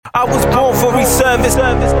I was born for his service.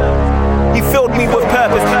 He filled me with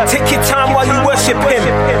purpose. Take your time while you worship him.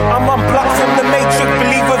 I'm unplugged from the matrix.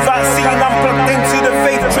 Believe without seeing, I'm plugged into the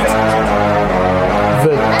matrix.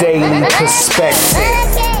 The Daily Perspective.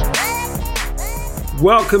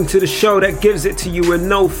 Welcome to the show that gives it to you with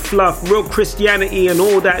no fluff, real Christianity and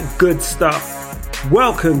all that good stuff.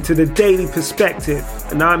 Welcome to the Daily Perspective,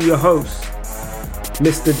 and I'm your host,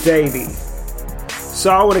 Mr. Daily. So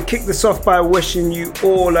I want to kick this off by wishing you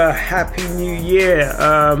all a happy new year.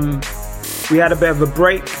 We had a bit of a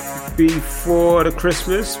break before the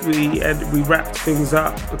Christmas. We wrapped things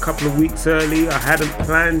up a couple of weeks early. I hadn't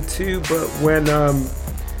planned to, but when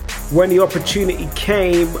the opportunity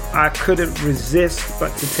came, I couldn't resist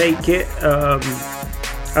but to take it.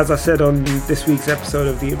 As I said on this week's episode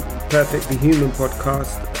of the Perfectly Human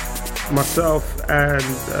podcast, myself and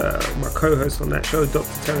my co-host on that show,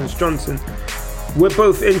 Dr. Terence Johnson, we're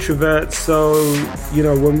both introverts, so, you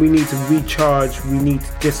know, when we need to recharge, we need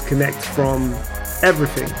to disconnect from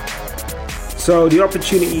everything. So the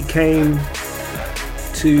opportunity came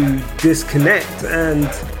to disconnect, and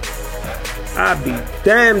I'd be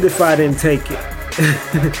damned if I didn't take it.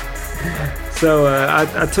 So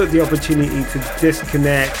I took the opportunity to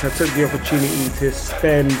disconnect. I took the opportunity to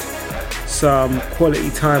spend some quality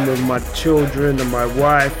time with my children and my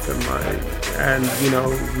wife and you know,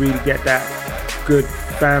 really get that good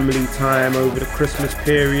family time over the Christmas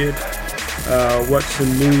period. Watch some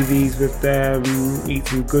movies with them, eat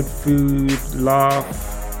some good food, laugh,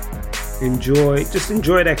 enjoy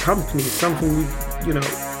their company. Something we, you know,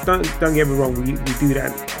 don't get me wrong, we do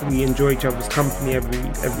that. We enjoy each other's company every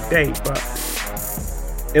day, but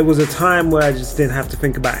it was a time where I just didn't have to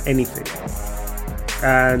think about anything,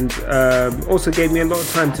 and also gave me a lot of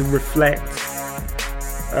time to reflect.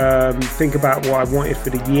 Think about what I wanted for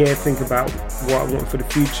the year, think about what I want for the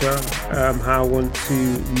future, how I want to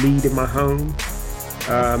lead in my home,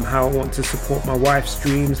 how I want to support my wife's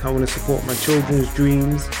dreams, how I want to support my children's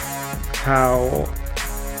dreams, how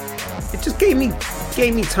it just gave me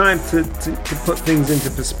time to put things into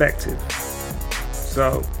perspective.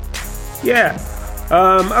 So, yeah.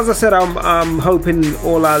 As I said, I'm hoping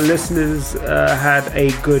all our listeners had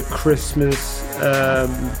a good Christmas,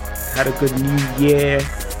 had a good New Year.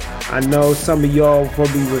 I know some of y'all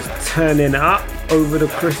probably was turning up over the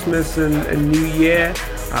Christmas and New Year.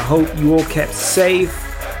 I hope you all kept safe,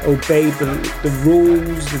 obeyed the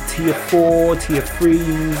rules, the tier 4, tier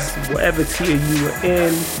 3s, whatever tier you were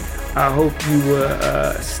in. I hope you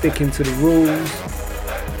were sticking to the rules.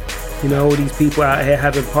 You know, all these people out here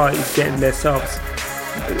having parties,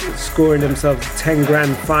 scoring themselves a 10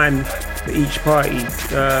 grand fine for each party.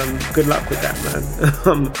 Good luck with that,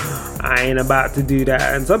 man. I ain't about to do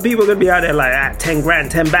that. And some people are gonna be out there like, 10 grand,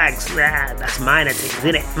 10 bags. That's minor things,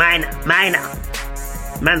 isn't it? Minor.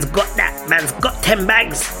 Man's got that. Man's got 10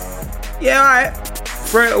 bags. Yeah, alright.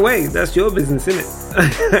 Throw it away. That's your business, isn't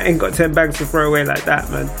it? I ain't got 10 bags to throw away like that,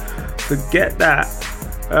 man. Forget that.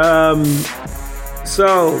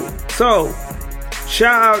 So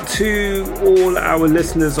shout out to all our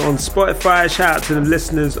listeners on Spotify. Shout out to the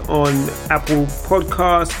listeners on Apple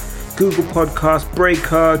Podcasts, Google Podcasts,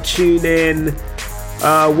 Breaker, TuneIn,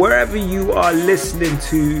 wherever you are listening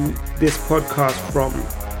to this podcast from.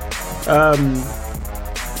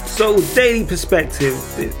 So Daily Perspective,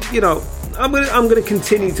 you know, I'm gonna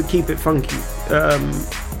continue to keep it funky.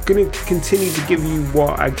 Gonna continue to give you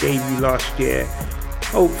what I gave you last year.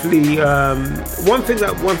 Hopefully, one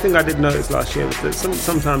thing I did notice last year was that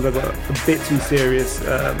sometimes I got a bit too serious,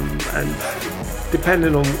 and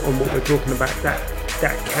depending on what we're talking about, that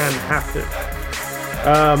can happen.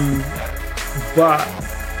 But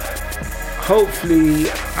hopefully,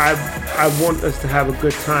 I want us to have a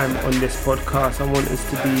good time on this podcast. I want us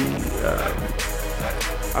to be.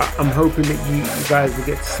 I'm hoping that you guys will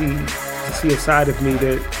get to see a side of me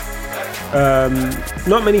that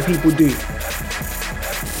not many people do.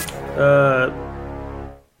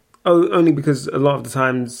 Only because a lot of the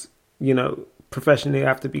times, you know, professionally I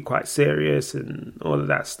have to be quite serious and all of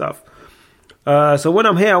that stuff. So when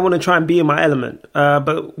I'm here, I want to try and be in my element.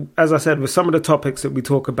 But as I said, with some of the topics that we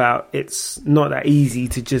talk about, it's not that easy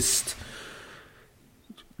to just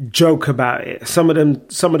joke about it. Some of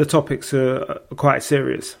the topics are quite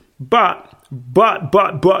serious. But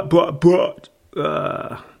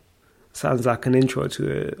sounds like an intro to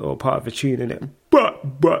it or part of a tune in it. But.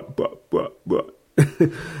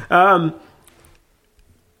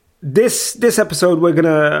 This episode we're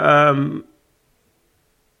gonna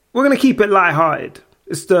keep it lighthearted.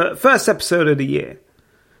 It's the first episode of the year,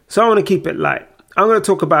 so I want to keep it light. I'm going to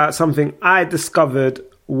talk about something I discovered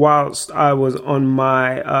whilst I was on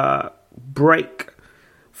my break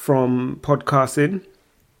from podcasting,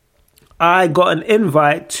 I got an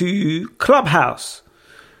invite to Clubhouse.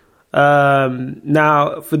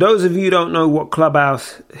 Now, for those of you who don't know what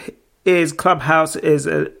Clubhouse is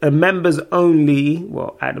a members only,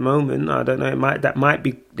 well, at the moment, I don't know, that might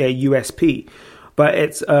be their USP, but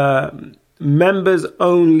it's a members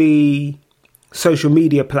only social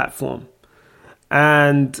media platform.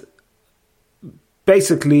 And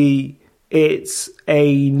basically, it's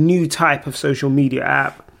a new type of social media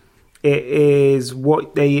app. It is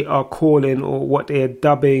what they are calling, or what they are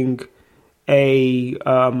dubbing, a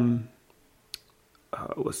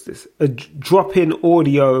drop-in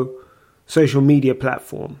audio social media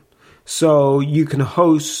platform. So you can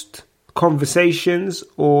host conversations,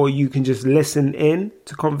 or you can just listen in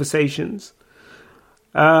to conversations.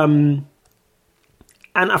 And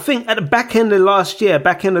I think at the back end of last year,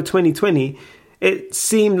 back end of 2020, it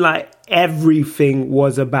seemed like everything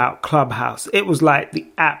was about Clubhouse. It was like the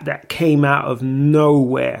app that came out of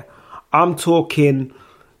nowhere. I'm talking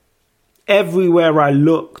everywhere I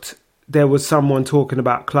looked, there was someone talking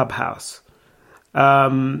about Clubhouse.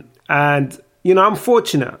 And, you know, I'm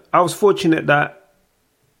fortunate. I was fortunate that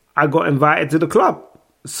I got invited to the club.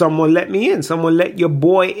 Someone let me in. Someone let your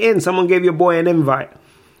boy in. Someone gave your boy an invite.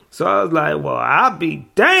 So I was like, well, I'll be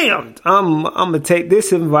damned. I'm going to take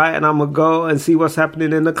this invite and I'm going to go and see what's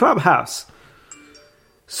happening in the Clubhouse.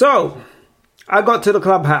 So I got to the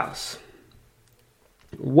Clubhouse.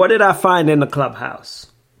 What did I find in the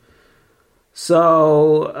Clubhouse?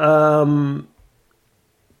 So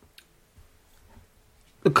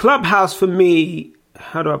the Clubhouse for me,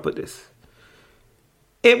 how do I put this?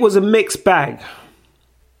 It was a mixed bag.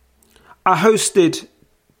 I hosted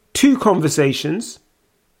 2 conversations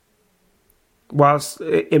whilst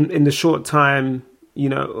in the short time, you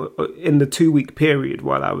know, in the 2-week period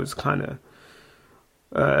while I was kind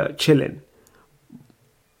of chilling.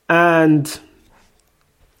 And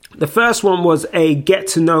the first one was a get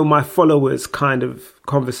to know my followers kind of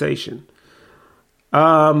conversation.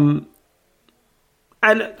 And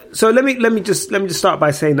so let me just start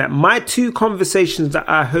by saying that my 2 conversations that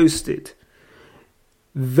I hosted,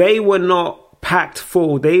 they were not packed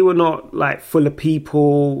full. They were not like full of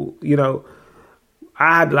people. You know,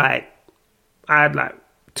 I had like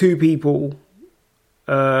 2 people.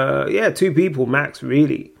 2 people max,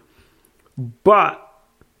 really. But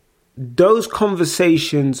those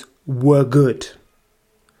conversations were good.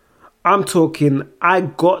 I'm talking, I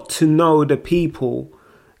got to know the people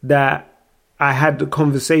that I had the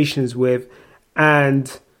conversations with,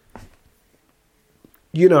 and,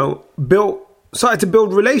 you know, started to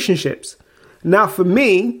build relationships. Now, for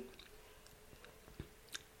me,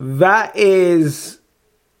 that's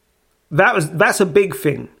a big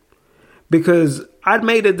thing, because I'd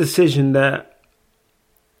made a decision that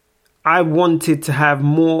I wanted to have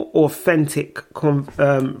more authentic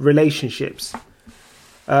relationships.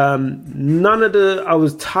 I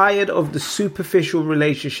was tired of the superficial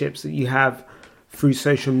relationships that you have through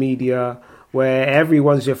social media, where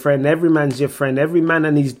everyone's your friend, every man's your friend, every man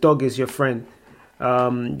and his dog is your friend.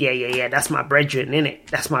 Yeah, that's my brethren, innit?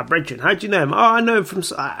 That's my brethren. How'd you know him? Oh, I know him from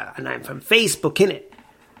Facebook, innit?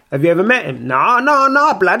 Have you ever met him?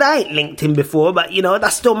 No, blood, I ain't linked him before, but, you know,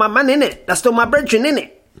 that's still my man, innit? That's still my brethren,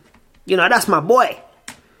 innit? You know, that's my boy.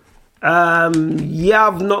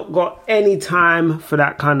 I've not got any time for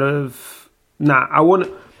that kind of... Nah, I want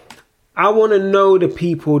to know the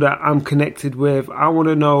people that I'm connected with. I want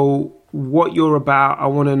to know what you're about. I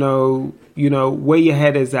want to know, you know, where your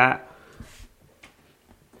head is at.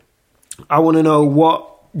 I want to know what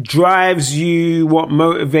drives you, what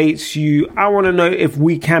motivates you. I want to know if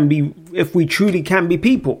we truly can be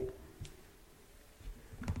people.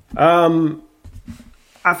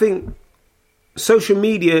 I think social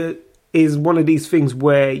media is one of these things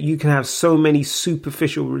where you can have so many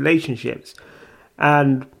superficial relationships,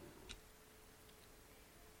 and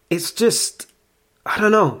it's just, I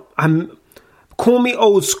don't know. Call me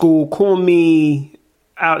old school, call me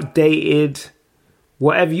outdated,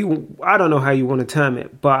 whatever I don't know how you want to term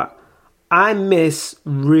it, but I miss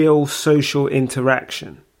real social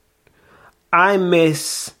interaction. I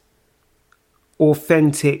miss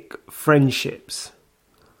authentic friendships.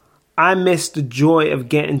 I miss the joy of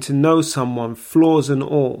getting to know someone, flaws and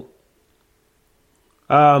all.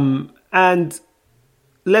 And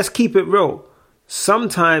let's keep it real.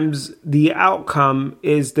 Sometimes the outcome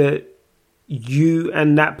is that you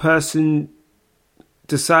and that person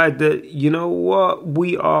decide that, you know what,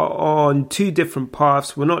 we are on 2 different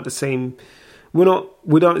paths. We're not the same. We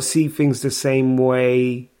don't see things the same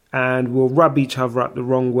way, and we'll rub each other up the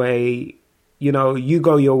wrong way. You know, you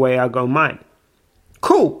go your way, I go mine.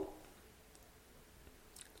 Cool.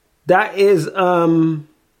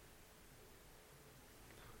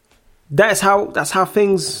 that's how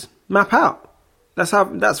things map out.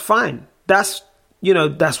 That's fine. That's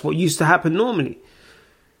what used to happen normally.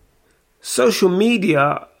 Social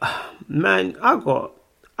media, man, I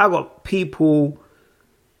got people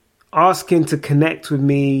asking to connect with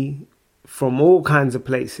me from all kinds of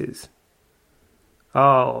places.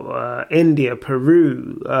 India,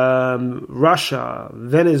 Peru, Russia,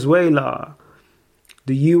 Venezuela,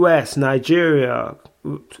 the US, Nigeria.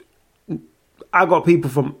 I got people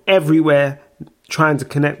from everywhere trying to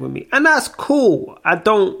connect with me. And that's cool. I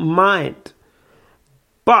don't mind.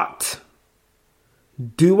 But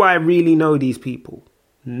do I really know these people?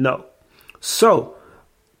 No. So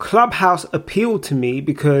Clubhouse appealed to me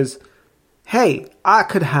because, hey, I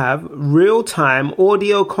could have real-time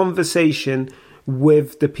audio conversation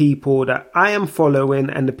with the people that I am following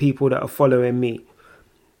and the people that are following me.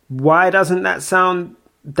 Why doesn't that sound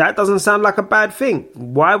like a bad thing?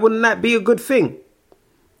 Why wouldn't that be a good thing?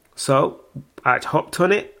 So I hopped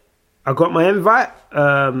on it. I got my invite.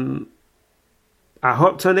 I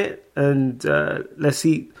hopped on it and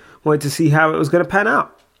wanted to see how it was going to pan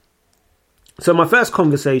out. So my first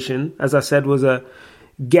conversation, as I said, was a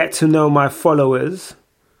get to know my followers.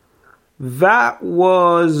 That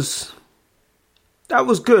was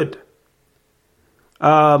good.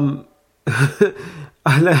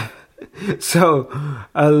 So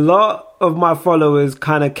a lot of my followers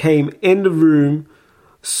kind of came in the room,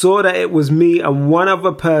 saw that it was me and one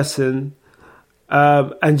other person,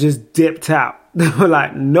 and just dipped out. They were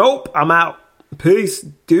like, nope, I'm out. Peace,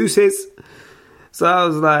 deuces. So I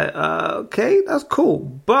was like, okay, that's cool.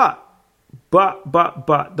 But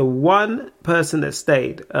the one person that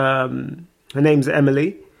stayed, her name's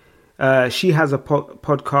Emily. She has a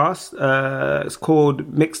podcast. It's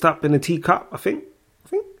called Mixed Up in a Teacup, I think.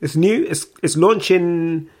 It's new. It's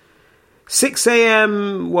launching 6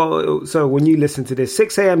 a.m. Well, so when you listen to this,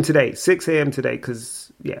 6 a.m. today,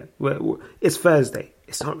 because, yeah, it's Thursday.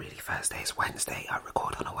 It's not really Thursday, it's Wednesday. I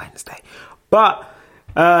record on a Wednesday. But,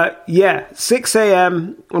 6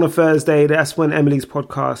 a.m. on a Thursday, that's when Emily's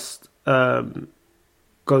podcast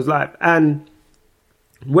goes live. And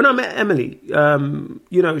when I met Emily,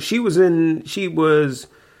 she was in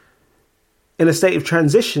a state of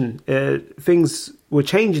transition. Things were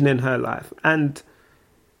changing in her life. And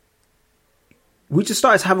we just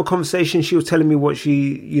started to have a conversation. She was telling me what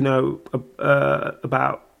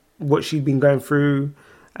about what she'd been going through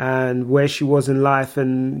and where she was in life.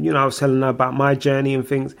 And, I was telling her about my journey and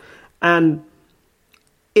things. And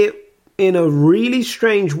it, in a really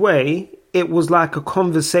strange way, it was like a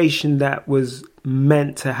conversation that was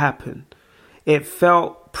meant to happen. It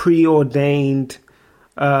felt preordained.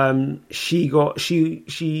 She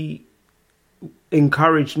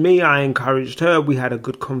encouraged me. I encouraged her. We had a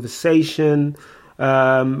good conversation.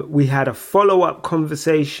 We had a follow-up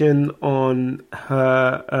conversation on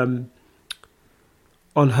her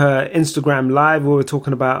Instagram Live. We were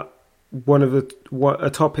talking about a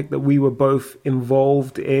topic that we were both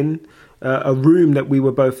involved in, a room that we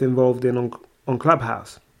were both involved in on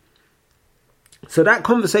Clubhouse. So that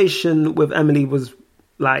conversation with Emily was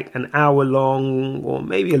like an hour long, or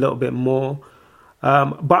maybe a little bit more.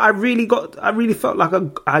 But I really felt like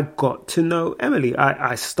I got to know Emily.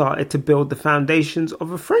 I started to build the foundations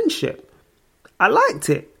of a friendship. I liked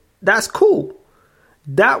it. That's cool.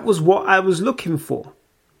 That was what I was looking for.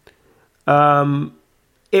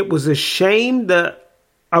 It was a shame that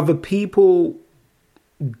other people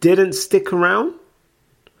didn't stick around,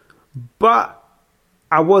 but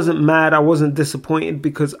I wasn't mad. I wasn't disappointed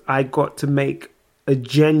because I got to make a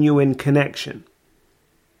genuine connection.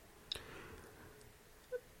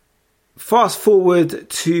 Fast forward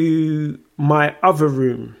to my other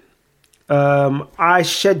room. I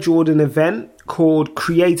scheduled an event called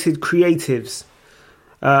Created Creatives.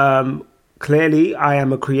 Clearly, I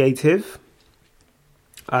am a creative.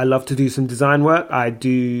 I love to do some design work. I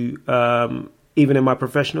do, even in my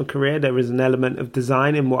professional career, there is an element of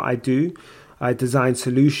design in what I do. I design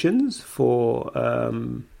solutions for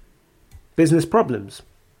business problems.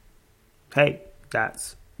 Hey,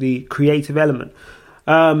 that's the creative element.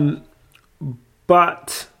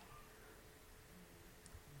 But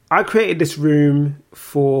I created this room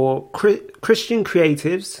for Christian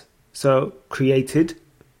creatives, so created,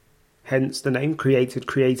 hence the name, Created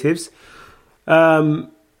Creatives,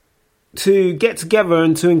 to get together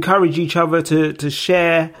and to encourage each other to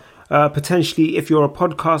share. Potentially, if you're a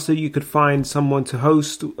podcaster, you could find someone to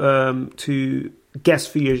host, to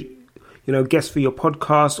guest for your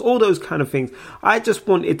podcast, all those kind of things. I just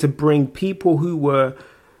wanted to bring people who were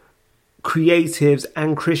creatives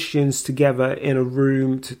and Christians together in a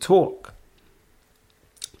room to talk.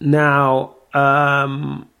 Now,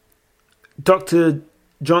 Dr.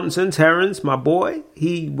 Johnson, Terrence, my boy,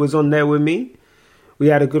 he was on there with me. We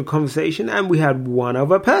had a good conversation, and we had one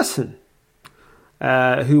other person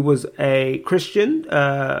who was a Christian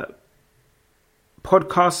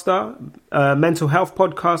podcaster, mental health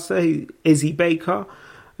podcaster, Izzy Baker.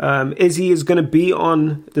 Izzy is going to be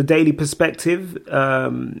on the Daily Perspective.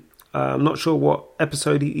 I'm not sure what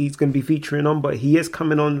episode he's going to be featuring on, but he is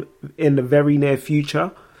coming on in the very near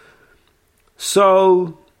future.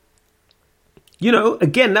 So, you know,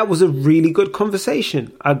 again, that was a really good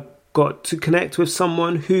conversation. I got to connect with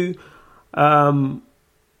someone who I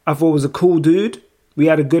thought was a cool dude. We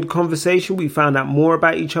had a good conversation. We found out more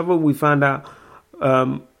about each other. We found out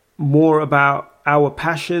more about our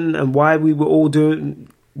passion and why we were doing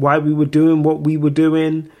what we were doing,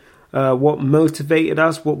 what motivated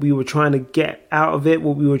us, what we were trying to get out of it,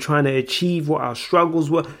 what we were trying to achieve, what our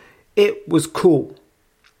struggles were. It was cool.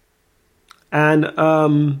 And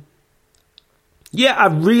I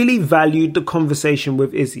really valued the conversation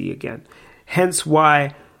with Izzy again. Hence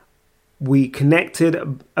why we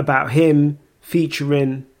connected about him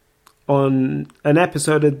featuring on an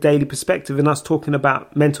episode of Daily Perspective and us talking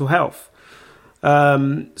about mental health.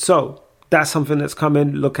 So that's something that's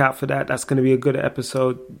coming. Look out for that. That's going to be a good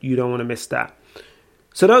episode. You don't want to miss that.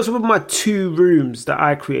 So those were my 2 rooms that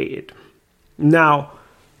I created. Now,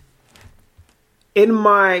 in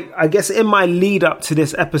my lead up to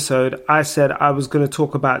this episode, I said I was going to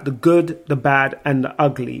talk about the good, the bad, and the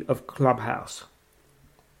ugly of Clubhouse.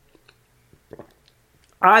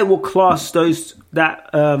 I will class those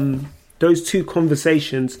 2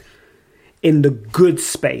 conversations in the good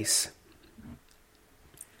space.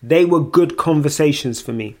 They were good conversations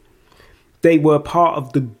for me. They were part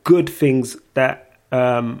of the good things that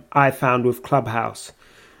I found with Clubhouse.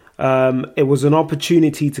 It was an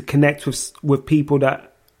opportunity to connect with people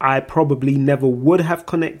that I probably never would have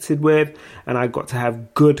connected with, and I got to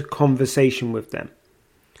have good conversation with them.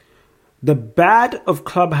 The bad of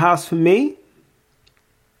Clubhouse for me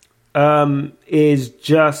is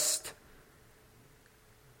just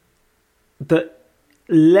the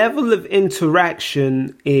level of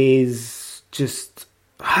interaction is just,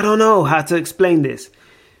 I don't know how to explain this.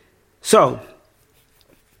 So,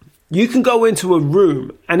 you can go into a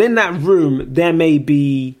room, and in that room, there may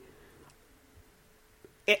be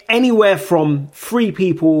anywhere from 3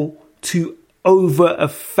 people to over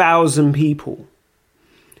 1,000 people.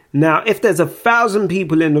 Now, if there's 1,000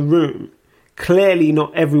 people in the room, clearly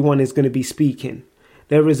not everyone is going to be speaking.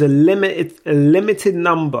 There is a limited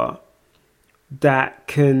number that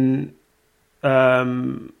can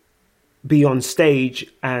be on stage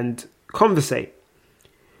and conversate.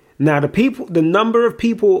 Now, the number of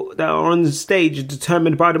people that are on the stage is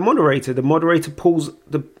determined by the moderator. The moderator pulls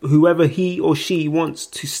whoever he or she wants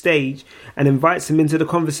to stage and invites them into the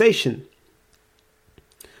conversation.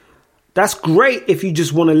 That's great if you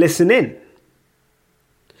just want to listen in.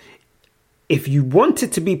 If you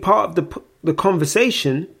wanted to be part of the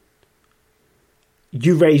conversation,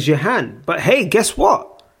 you raise your hand. But hey, guess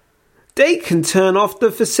what? They can turn off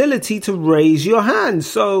the facility to raise your hand.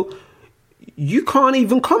 So you can't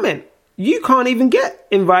even comment. You can't even get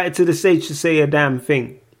invited to the stage to say a damn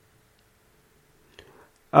thing.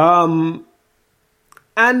 And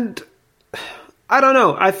I don't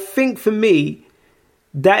know. I think for me,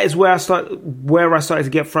 that is where I started to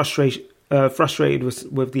get frustrated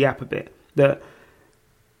with the app a bit. That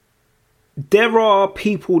there are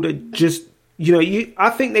people that just, I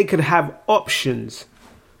think they could have options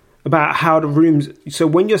about how the rooms. So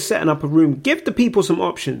when you're setting up a room, give the people some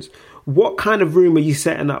options. What kind of room are you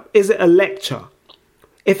setting up? Is it a lecture?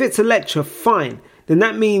 If it's a lecture, fine. Then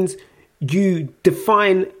that means you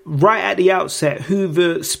define right at the outset who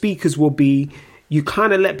the speakers will be. It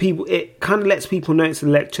kind of lets people know it's a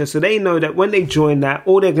lecture, so they know that when they join that,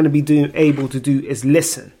 all they're going to be able to do is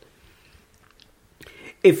listen.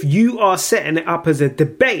 If you are setting it up as a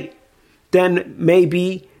debate, then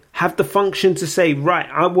maybe have the function to say, right,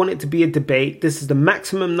 I want it to be a debate. This is the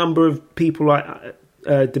maximum number of people,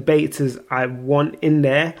 debaters I want in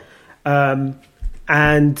there.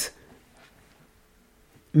 And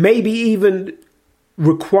maybe even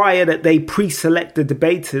require that they pre-select the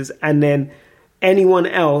debaters, and then anyone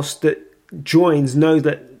else that joins knows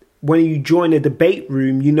that when you join a debate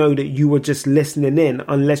room, you know that you were just listening in,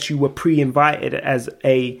 unless you were pre-invited as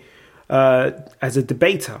a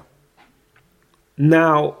debater.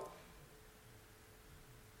 Now,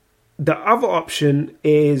 the other option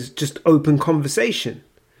is just open conversation.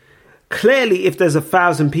 clearly, if there's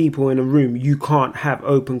 1,000 people in a room, you can't have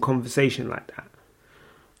open conversation like that.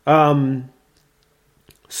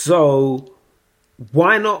 So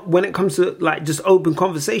why not, when it comes to like just open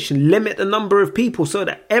conversation, limit the number of people so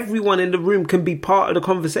that everyone in the room can be part of the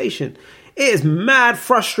conversation? It is mad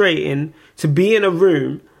frustrating to be in a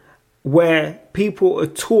room where people are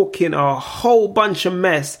talking a whole bunch of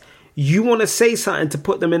mess. You want to say something to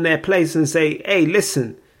put them in their place and say, hey,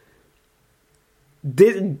 listen,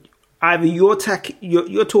 either you're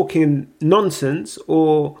talking nonsense,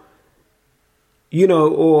 or, you know,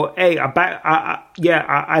 or, hey,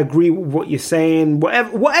 I agree with what you're saying,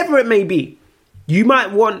 whatever it may be. You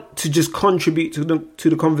might want to just contribute to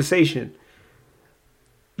the conversation.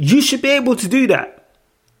 You should be able to do that.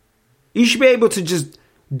 You should be able to just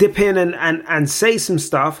dip in and say some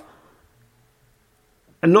stuff,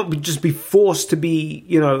 and not just be forced to be,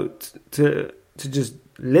 you know, to just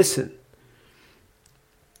listen.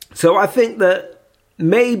 So I think that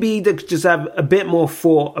maybe they could just have a bit more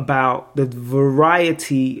thought about the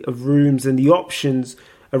variety of rooms and the options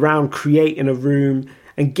around creating a room,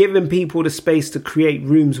 and giving people the space to create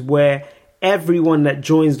rooms where everyone that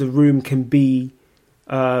joins the room can be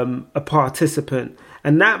a participant.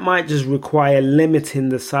 And that might just require limiting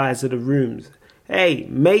the size of the rooms. Hey,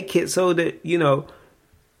 make it so that, you know,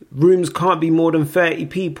 rooms can't be more than 30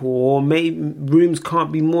 people, or maybe rooms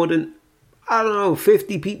can't be more than, I don't know,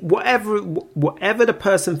 50 people, whatever the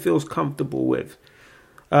person feels comfortable with.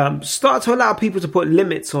 Start to allow people to put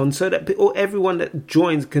limits on, so that everyone that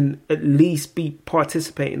joins can at least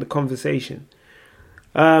participate in the conversation.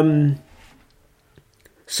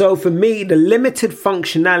 So for me, the limited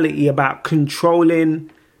functionality about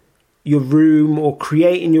controlling your room or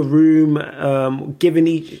creating your room, giving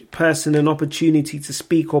each person an opportunity to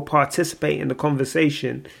speak or participate in the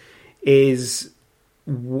conversation is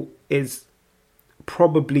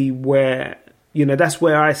probably where, you know, that's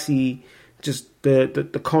where I see just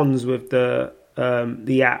the cons with the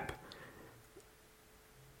app.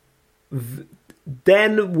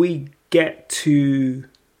 Then we get to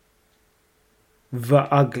the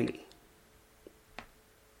ugly.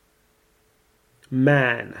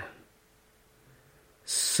 Man,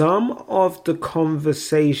 some of the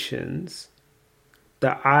conversations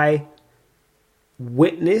that I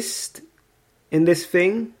witnessed in this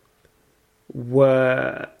thing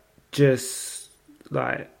were just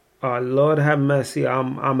like, oh, Lord have mercy,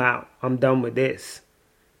 I'm out. I'm done with this.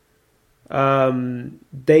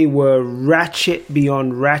 They were ratchet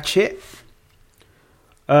beyond ratchet.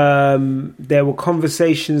 There were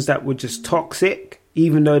conversations that were just toxic,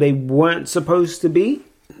 even though they weren't supposed to be.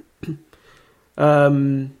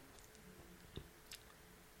 Let's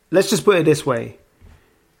just put it this way.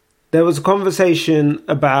 There was a conversation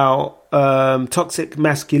about toxic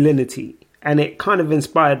masculinity, and it kind of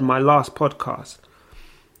inspired my last podcast.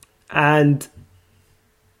 And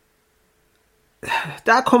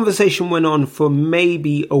that conversation went on for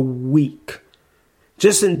maybe a week,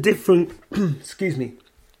 just in different,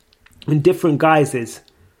 in different guises.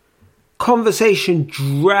 Conversation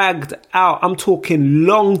dragged out. I'm talking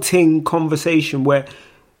long thing conversation where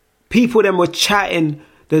people then were chatting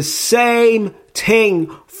the same thing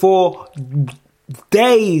for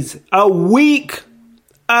days, a week.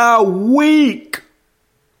 I'm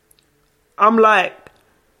like,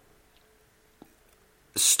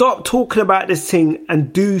 stop talking about this thing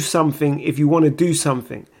and do something if you want to do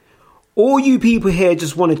something. All you people here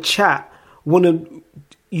just want to chat,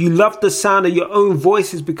 you love the sound of your own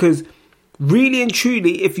voices, because really and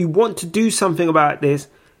truly, if you want to do something about this,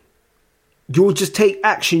 you'll just take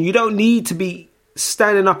action. You don't need to be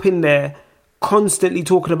standing up in there constantly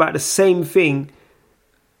talking about the same thing.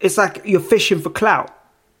 It's like you're fishing for clout.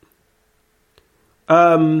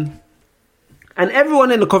 And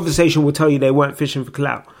everyone in the conversation will tell you they weren't fishing for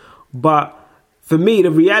clout. But for me,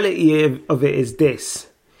 the reality of it is this.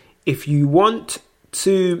 If you want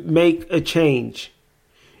to make a change,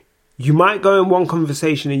 you might go in one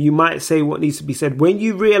conversation and you might say what needs to be said. When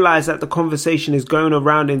you realize that the conversation is going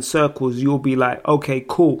around in circles, you'll be like, okay,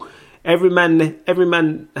 cool. Every man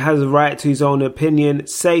has a right to his own opinion.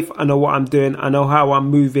 It's safe. I know what I'm doing. I know how I'm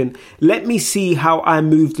moving. Let me see how I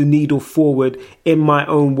move the needle forward in my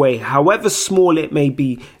own way. However small it may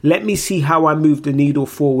be, let me see how I move the needle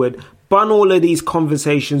forward. Bun all of these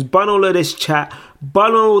conversations, bun all of this chat,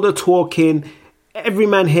 bun all the talking. Every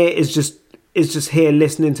man here is just here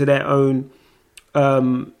listening to their own,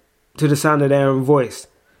 to the sound of their own voice.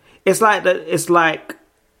 It's like that. It's like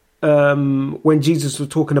when Jesus was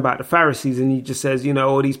talking about the Pharisees, and he just says, you know,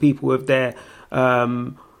 all these people with their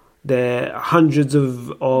hundreds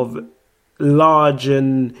of large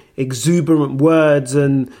and exuberant words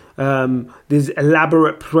and There's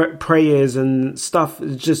elaborate prayers and stuff.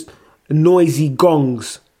 It's just noisy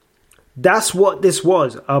gongs. That's what this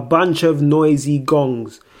was. A bunch of noisy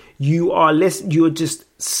gongs. You're just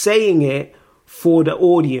saying it for the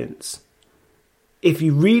audience. If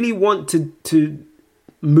you really want to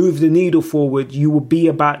move the needle forward, you will be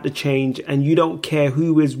about the change, and you don't care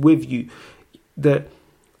who is with you. The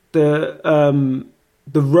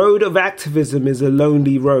road of activism is a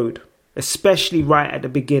lonely road, especially right at the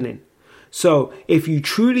beginning. So if you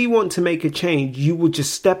truly want to make a change, you will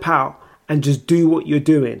just step out and just do what you're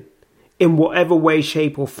doing in whatever way,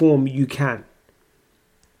 shape or form you can.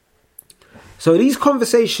 So these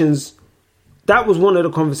conversations, that was one of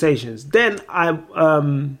the conversations. Then I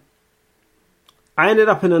ended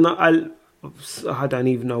up in I don't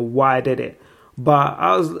even know why I did it, but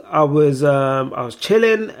I was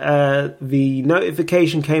chilling. The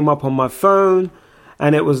notification came up on my phone,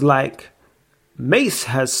 and it was like, Mace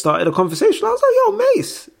has started a conversation. I was like, yo,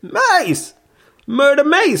 Mace, Murder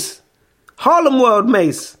Mace, Harlem World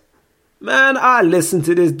Mace. Man, I listened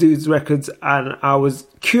to this dude's records, and I was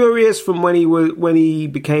curious from when he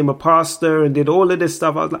became a pastor and did all of this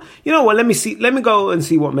stuff. I was like, you know what? Let me go and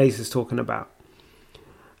see what Mace is talking about.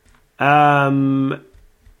 And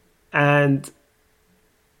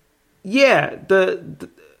yeah,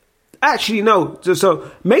 actually no.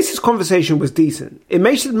 So Mace's conversation was decent.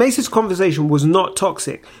 Mace's conversation was not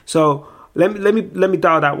toxic. So let me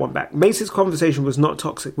dial that one back. Mace's conversation was not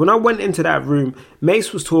toxic. When I went into that room,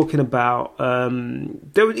 Mace was talking about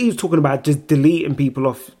he was talking about just deleting people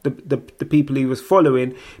off the people he was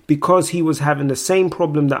following, because he was having the same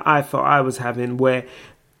problem that I felt I was having, where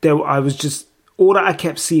all that I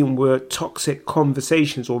kept seeing were toxic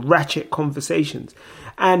conversations or ratchet conversations.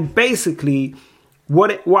 And basically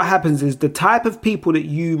what happens is the type of people that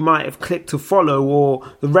you might have clicked to follow, or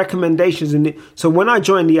the recommendations in it. So when I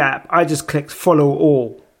joined the app, I just clicked follow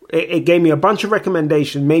all. It gave me a bunch of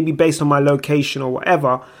recommendations, maybe based on my location or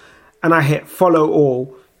whatever, and I hit follow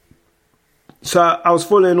all. So I was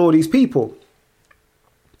following all these people,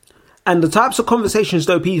 and the types of conversations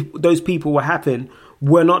those people were having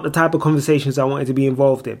were not the type of conversations I wanted to be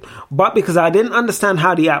involved in. But because I didn't understand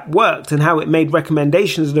how the app worked and how it made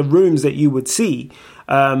recommendations of the rooms that you would see,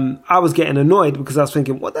 I was getting annoyed, because I was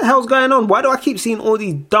thinking, what the hell's going on? Why do I keep seeing all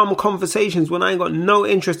these dumb conversations when I ain't got no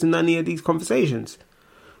interest in any of these conversations?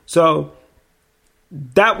 So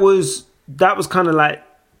that was kind of like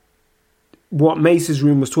what Mace's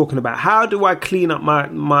room was talking about. How do I clean up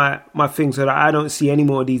my thing so that I don't see any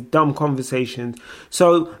more of these dumb conversations?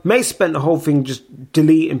 So Mace spent the whole thing just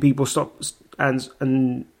deleting people,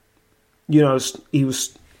 and you know, he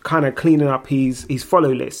was kind of cleaning up his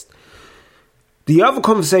follow list. The other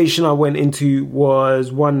conversation I went into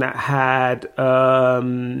was one that had I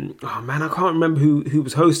can't remember who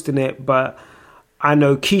was hosting it, but I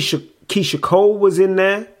know Keisha Cole was in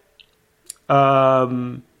there.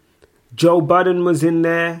 Joe Budden was in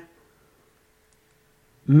there.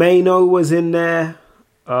 Mano was in there.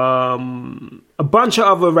 A bunch of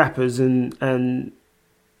other rappers and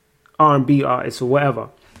R&B artists or whatever.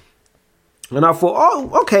 And I thought,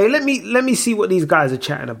 oh, okay, let me see what these guys are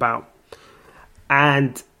chatting about.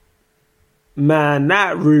 And man,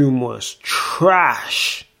 that room was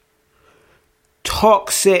trash.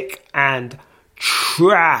 Toxic and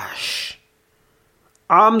trash.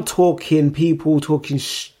 I'm talking people talking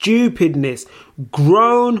stupidness,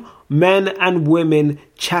 grown men and women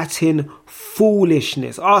chatting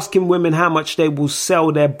foolishness, asking women how much they will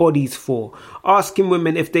sell their bodies for, asking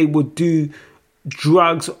women if they would do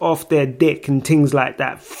drugs off their dick and things like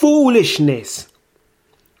that. Foolishness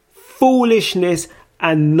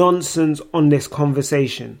and nonsense on this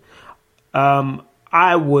conversation.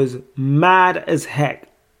 I was mad as heck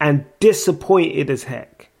and disappointed as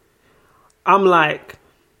heck. I'm like,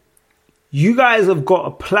 you guys have got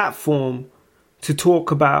a platform to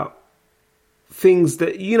talk about things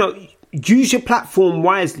that, you know, use your platform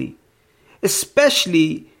wisely,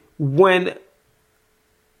 especially when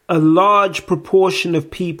a large proportion of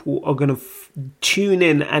people are going to tune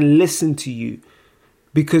in and listen to you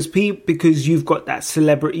because you've got that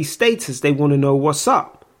celebrity status. They want to know what's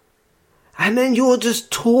up. And then you're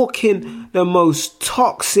just talking the most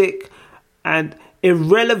toxic and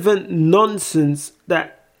irrelevant nonsense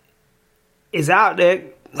that is out there.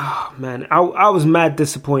 Oh man, I was mad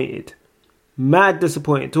disappointed.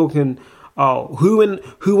 Talking, oh,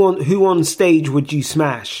 who on stage would you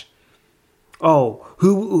smash? Oh,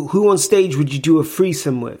 who on stage would you do a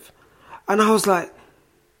threesome with? And I was like,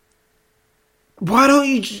 why don't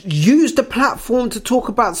you use the platform to talk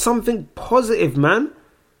about something positive, man?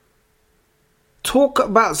 Talk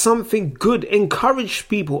about something good. Encourage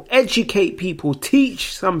people. Educate people.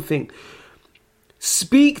 Teach something.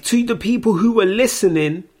 Speak to the people who are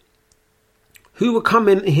listening, who were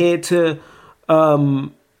coming here to...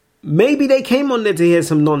 maybe they came on there to hear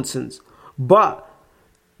some nonsense. But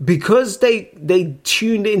because they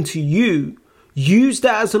tuned into you, use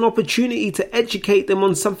that as an opportunity to educate them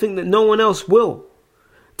on something that no one else will.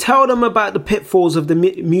 Tell them about the pitfalls of the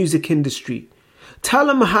music industry. Tell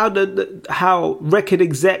them how record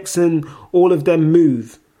execs and all of them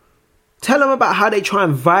move. Tell them about how they try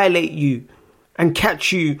and violate you and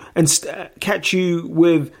catch you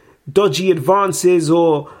with dodgy advances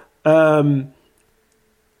or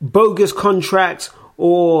bogus contracts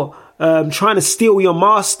or trying to steal your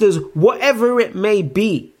masters, whatever it may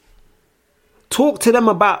be. Talk to them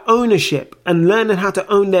about ownership and learning how to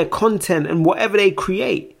own their content and whatever they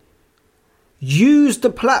create. Use the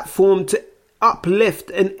platform to uplift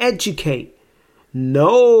and educate.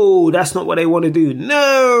 No, that's not what they want to do.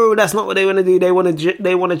 No, that's not what they want to do. They want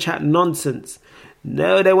to chat nonsense.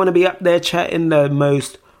 No, they want to be up there chatting the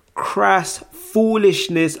most crass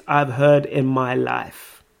foolishness I've heard in my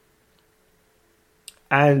life.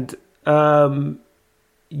 And I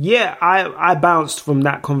bounced from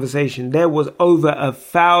that conversation. There was over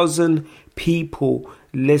 1,000 people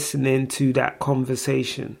listening to that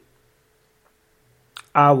conversation.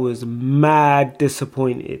 I was mad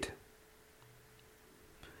disappointed.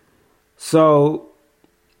 So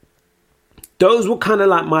those were kind of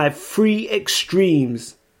like my three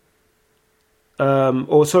extremes.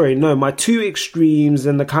 My two extremes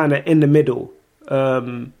and the kind of in the middle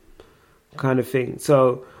kind of thing.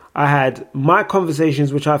 So I had my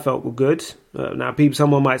conversations, which I felt were good. Now,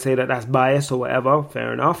 someone might say that that's biased or whatever.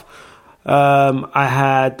 Fair enough. I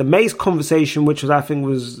had the Mace conversation, which I think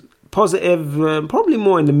was positive, probably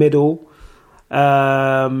more in the middle.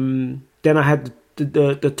 Then I had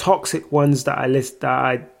the toxic ones that I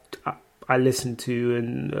listened to,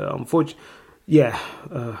 and unfortunately,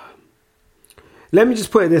 let me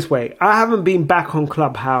just put it this way: I haven't been back on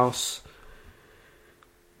Clubhouse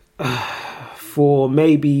for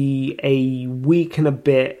maybe a week and a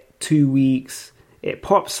bit, 2 weeks. It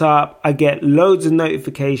pops up, I get loads of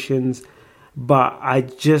notifications, but I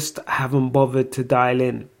just haven't bothered to dial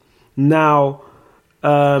in. Now,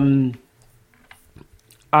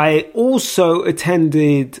 I also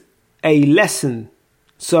attended a lesson.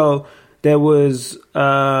 So there's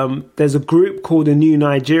a group called The New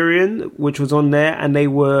Nigerian, which was on there, and it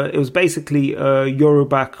was basically a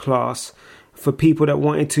Yoruba class for people that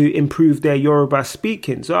wanted to improve their Yoruba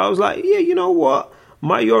speaking. So I was like, yeah, you know what?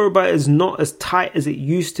 My Yoruba is not as tight as it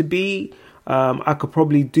used to be. I could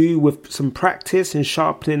probably do with some practice and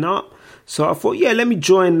sharpening up. So I thought, yeah, let me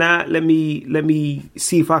join that. Let me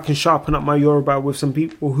see if I can sharpen up my Yoruba with some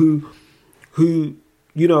people who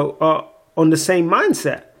are on the same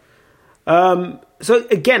mindset. So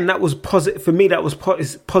again, that was positive for me. That was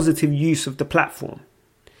positive use of the platform.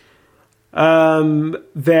 I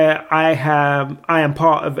am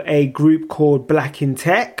part of a group called Black in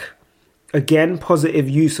Tech. Again, positive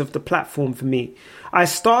use of the platform for me.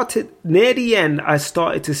 Near the end, I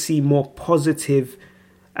started to see more positive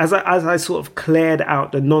as I sort of cleared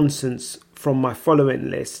out the nonsense from my following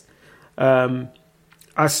list.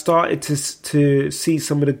 I started to see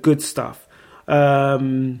some of the good stuff.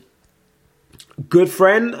 Good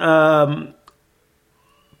friend,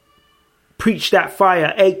 Preach That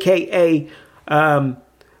Fire, aka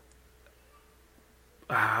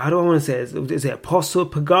I don't want to say is it Apostle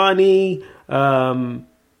Pagani?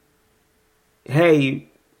 Hey,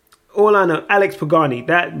 all I know, Alex Pagani,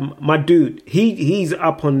 that my dude, he's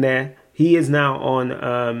up on there. He is now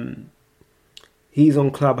on he's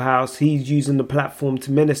on Clubhouse. He's using the platform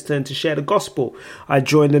to minister and to share the gospel. I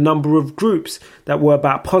joined a number of groups that were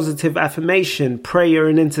about positive affirmation, prayer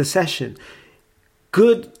and intercession.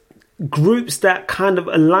 Good groups that kind of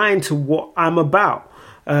align to what I'm about.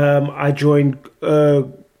 I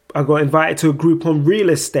got invited to a group on real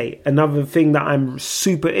estate, another thing that I'm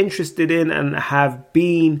super interested in and have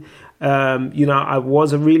been. I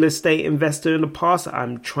was a real estate investor in the past.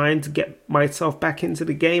 I'm trying to get myself back into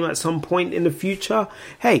the game at some point in the future.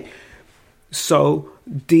 Hey, so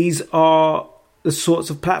these are the sorts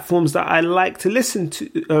of platforms that I like to listen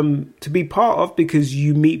to be part of, because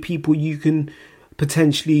you meet people you can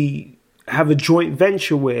potentially have a joint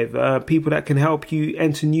venture with, people that can help you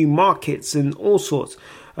enter new markets and all sorts.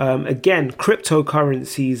 Again,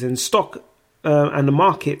 cryptocurrencies and stock and the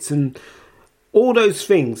markets and all those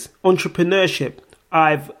things, entrepreneurship.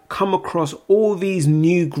 I've come across all these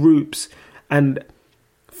new groups and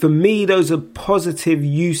for me, those are positive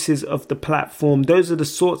uses of the platform. Those are the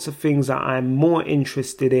sorts of things that I'm more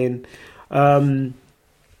interested in.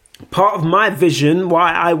 Part of my vision,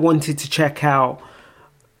 why I wanted to check out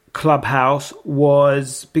Clubhouse,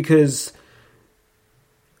 was because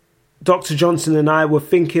Dr. Johnson and I were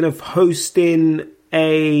thinking of hosting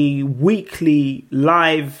a weekly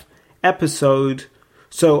live episode.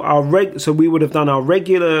 So so we would have done our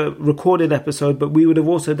regular recorded episode, but we would have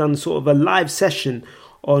also done sort of a live session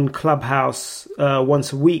on Clubhouse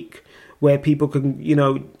once a week, where people can,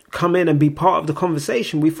 come in and be part of the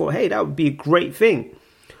conversation. We thought, hey, that would be a great thing.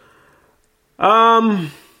 Yeah.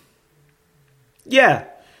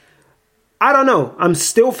 I don't know. I'm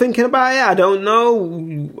still thinking about it. I don't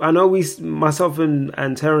know. I know myself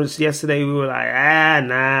and Terrence yesterday, we were like,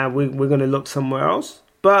 we're going to look somewhere else.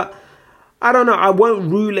 But I don't know. I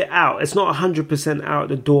won't rule it out. It's not 100% out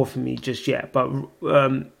the door for me just yet. But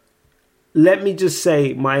let me just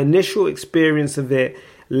say, my initial experience of it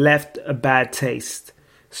left a bad taste.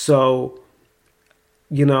 So,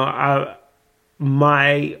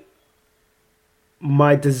 my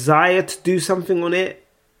desire to do something on it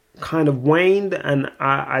kind of waned, and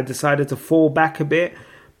I decided to fall back a bit.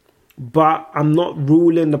 But I'm not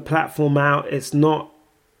ruling the platform out. It's not,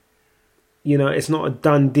 it's not a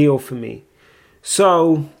done deal for me.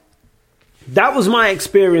 So that was my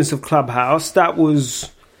experience of Clubhouse. That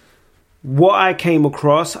was what I came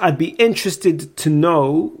across. I'd be interested to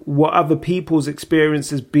know what other people's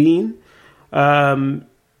experience has been.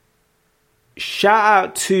 Shout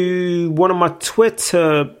out to one of my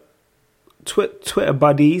Twitter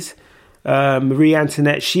buddies, Marie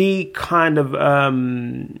Antoinette. She kind of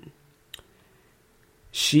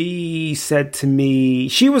she said to me,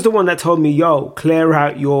 she was the one that told me, yo, clear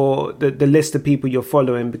out the list of people you're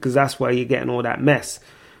following, because that's where you're getting all that mess.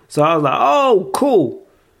 So I was like, oh, cool.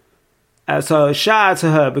 So shout out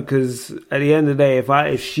to her, because at the end of the day,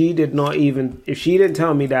 if she didn't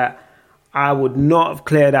tell me that, I would not have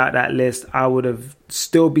cleared out that list. I would have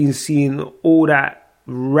still been seeing all that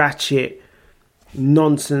ratchet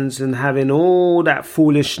nonsense and having all that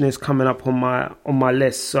foolishness coming up on my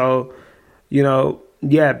list. So,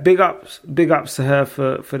 yeah, big ups to her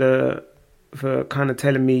for kind of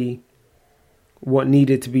telling me what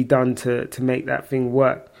needed to be done to make that thing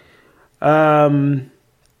work.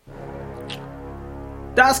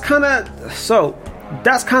 That's kind of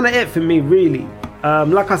it for me, really.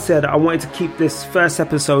 Like I said, I wanted to keep this first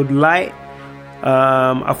episode light.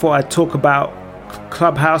 I thought I'd talk about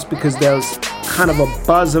Clubhouse because there's kind of a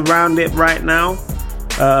buzz around it right now.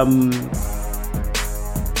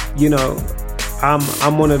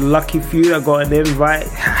 I'm one of the lucky few that got an invite.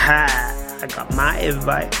 I got my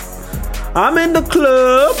invite. I'm in the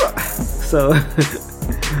club. So I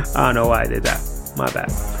don't know why I did that. My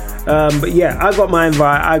bad. But yeah, I got my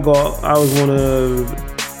invite. I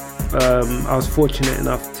was fortunate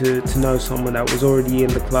enough to know someone that was already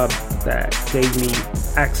in the club that gave me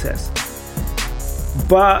access.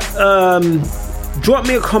 But drop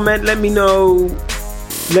me a comment. Let me know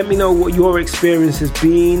what your experience has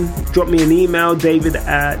been. Drop me an email,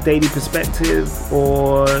 David@Daily Perspective,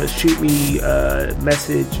 or shoot me a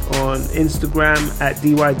message on Instagram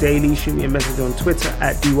 @DYDaily. Shoot me a message on Twitter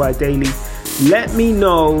 @DYDaily. Let me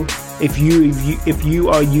know if you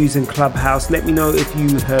are using Clubhouse. Let me know if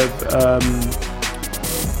you have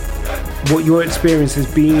what your experience has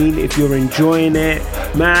been, if you're enjoying it.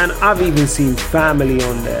 Man, I've even seen family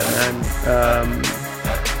on there, man.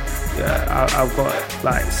 I've got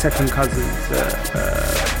like second cousins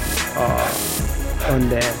are on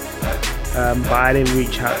there, but I didn't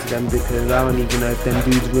reach out to them because I don't even know if them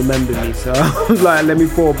dudes remember me. So I was like, let me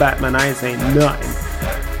fall back, man. I ain't saying nothing.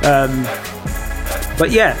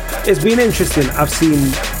 But yeah, it's been interesting. I've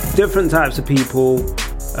seen different types of people,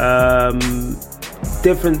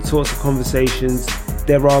 different sorts of conversations.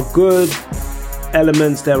 There are good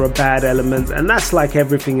elements, there are bad elements, and that's like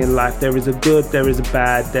everything in life. There is a good, there is a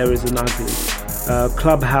bad, there is an ugly.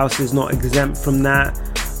 Clubhouse is not exempt from that.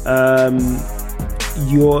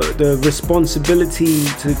 The responsibility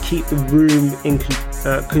to keep the room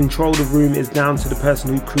control the room is down to the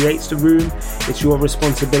person who creates the room. It's your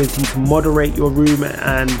responsibility to moderate your room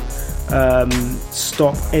and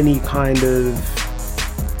stop any kind of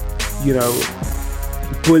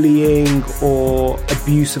bullying or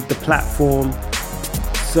abuse of the platform.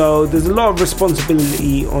 So there's a lot of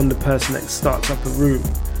responsibility on the person that starts up a room.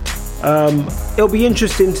 It'll be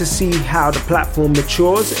interesting to see how the platform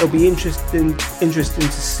matures. It'll be interesting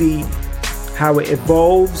to see how it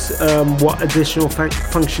evolves, what additional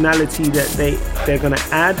functionality that they're going to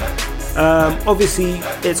add. Obviously,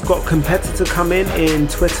 it's got competitor come in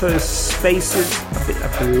Twitter Spaces. I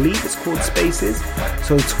believe it's called Spaces.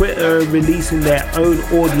 So Twitter releasing their own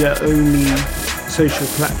audio-only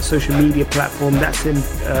social media platform. That's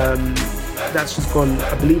just gone.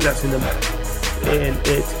 I believe that's in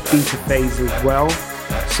its beta phase as well.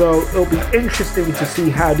 So it'll be interesting to see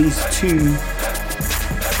how these two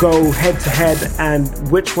go head to head and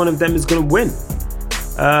which one of them is going to win.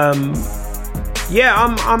 Yeah,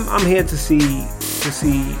 I'm here to see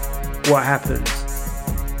what happens.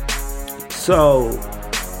 So,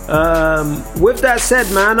 with that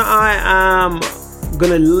said, man, I am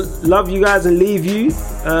gonna love you guys and leave you.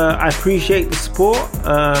 I appreciate the support.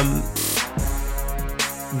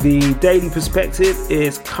 The Daily Perspective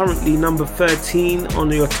is currently number 13 on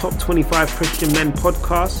your top 25 Christian men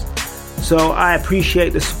podcast. So I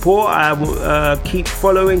appreciate the support. I will keep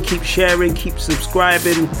following, keep sharing, keep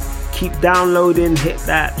subscribing, keep downloading. Hit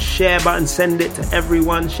that share button, send it to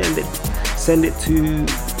everyone, send it to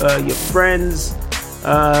your friends.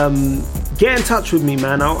 Get in touch with me,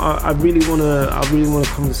 man. I really wanna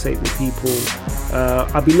conversate with people.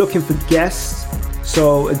 I'll be looking for guests.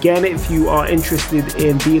 So again, if you are interested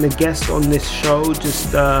in being a guest on this show,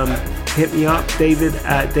 just hit me up,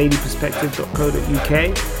 david@dailyperspective.co.uk,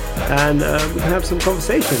 and we can have some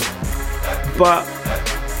conversation. But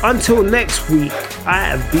until next week, I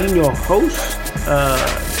have been your host.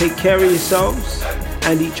 Take care of yourselves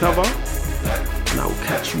and each other, and I will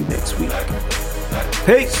catch you next week.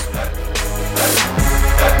 Peace.